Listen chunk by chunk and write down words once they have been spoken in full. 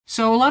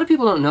So a lot of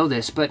people don't know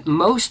this, but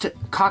most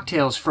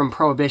cocktails from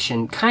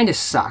Prohibition kind of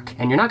suck.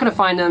 And you're not going to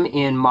find them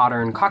in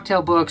modern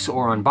cocktail books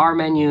or on bar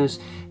menus.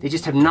 They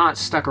just have not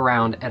stuck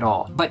around at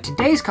all. But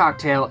today's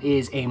cocktail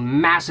is a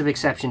massive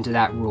exception to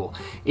that rule.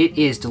 It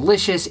is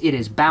delicious, it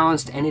is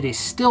balanced, and it is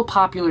still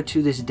popular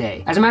to this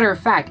day. As a matter of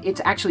fact, it's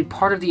actually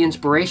part of the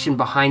inspiration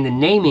behind the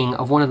naming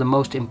of one of the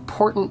most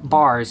important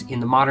bars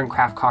in the modern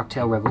craft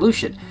cocktail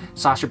revolution,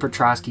 Sasha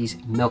Petraske's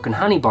Milk and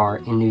Honey Bar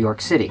in New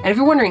York City. And if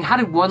you're wondering, how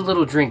did one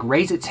little drink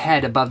raise its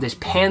head above this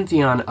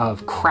pantheon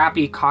of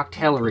crappy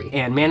cocktailery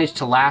and manage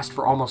to last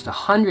for almost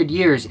 100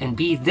 years and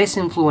be this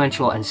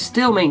influential and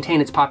still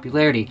maintain its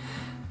popularity?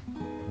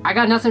 I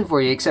got nothing for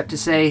you except to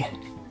say,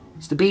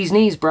 it's the bee's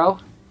knees, bro.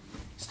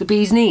 It's the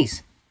bee's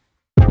knees.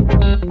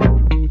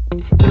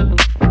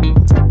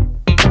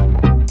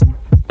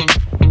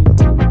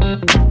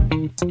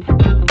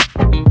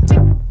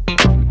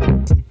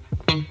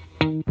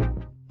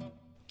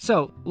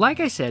 So, like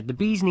I said, the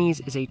bee's knees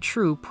is a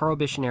true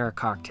Prohibition-era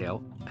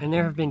cocktail, and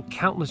there have been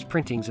countless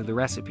printings of the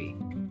recipe.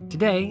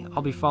 Today,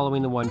 I'll be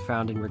following the one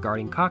found in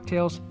Regarding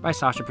Cocktails by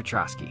Sasha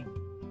Petraske.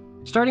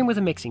 Starting with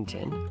a mixing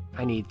tin,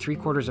 I need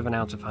 3/4 of an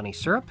ounce of honey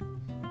syrup,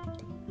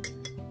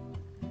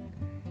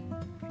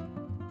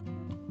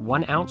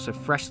 1 ounce of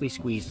freshly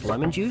squeezed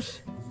lemon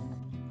juice,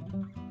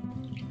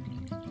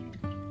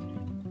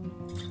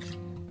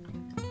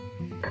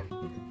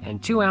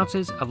 and 2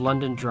 ounces of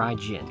London Dry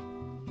Gin.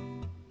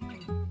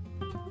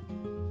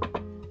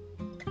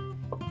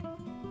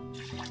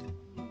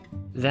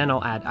 Then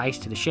I'll add ice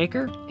to the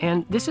shaker,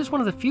 and this is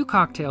one of the few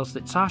cocktails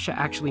that Sasha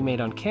actually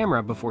made on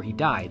camera before he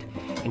died,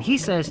 and he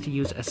says to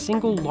use a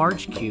single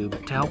large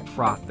cube to help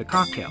froth the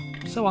cocktail,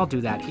 so I'll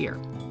do that here.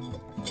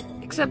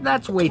 Except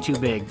that's way too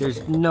big,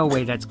 there's no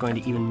way that's going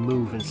to even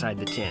move inside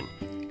the tin.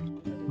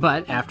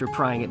 But after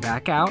prying it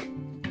back out,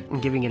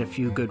 and giving it a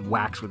few good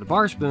whacks with a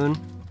bar spoon,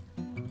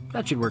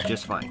 that should work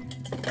just fine.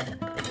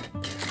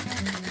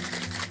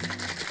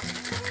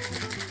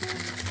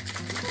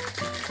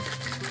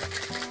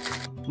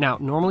 Now,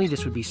 normally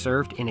this would be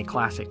served in a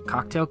classic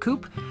cocktail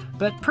coupe,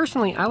 but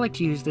personally I like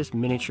to use this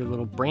miniature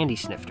little brandy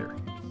snifter.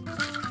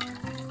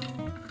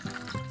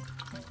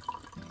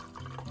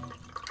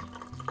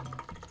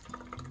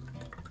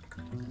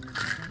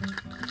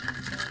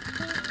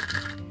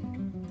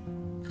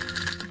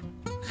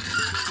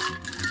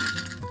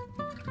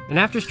 And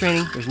after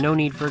straining, there's no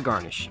need for a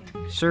garnish.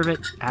 Serve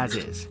it as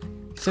is.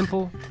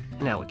 Simple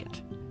and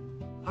elegant.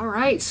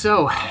 Alright,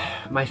 so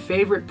my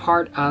favorite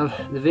part of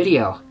the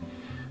video.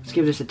 Let's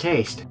give this a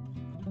taste.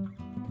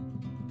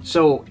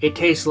 So it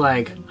tastes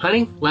like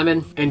honey,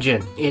 lemon, and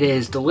gin. It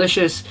is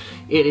delicious,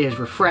 it is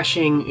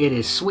refreshing, it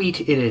is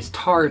sweet, it is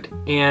tart,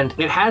 and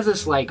it has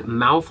this like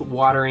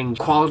mouth-watering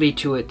quality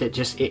to it that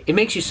just, it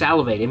makes you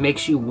salivate. It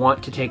makes you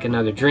want to take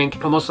another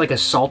drink. Almost like a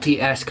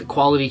salty-esque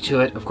quality to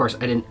it. Of course,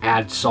 I didn't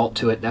add salt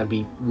to it, that'd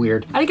be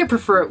weird. I think I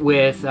prefer it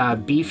with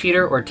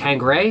Beefeater or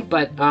Tanqueray,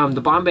 but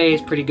the Bombay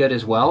is pretty good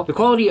as well. The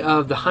quality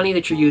of the honey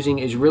that you're using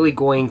is really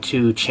going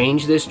to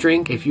change this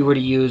drink. If you were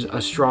to use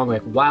a strong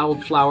like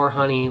wildflower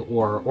honey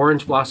or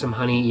orange blossom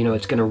honey, you know,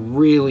 it's gonna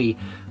really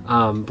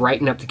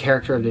brighten up the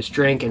character of this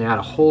drink and add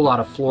a whole lot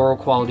of floral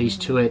qualities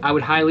to it. I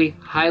would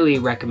highly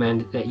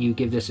recommend that you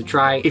give this a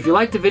try. If you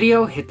liked the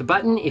video, hit the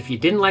button. If you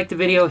didn't like the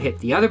video, hit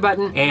the other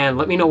button, and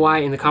let me know why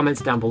in the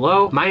comments down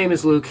below. My name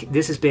is Luke,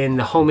 this has been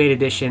the HomeMade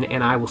edition,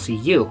 and I will see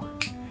you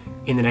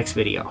in the next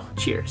video.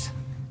 Cheers.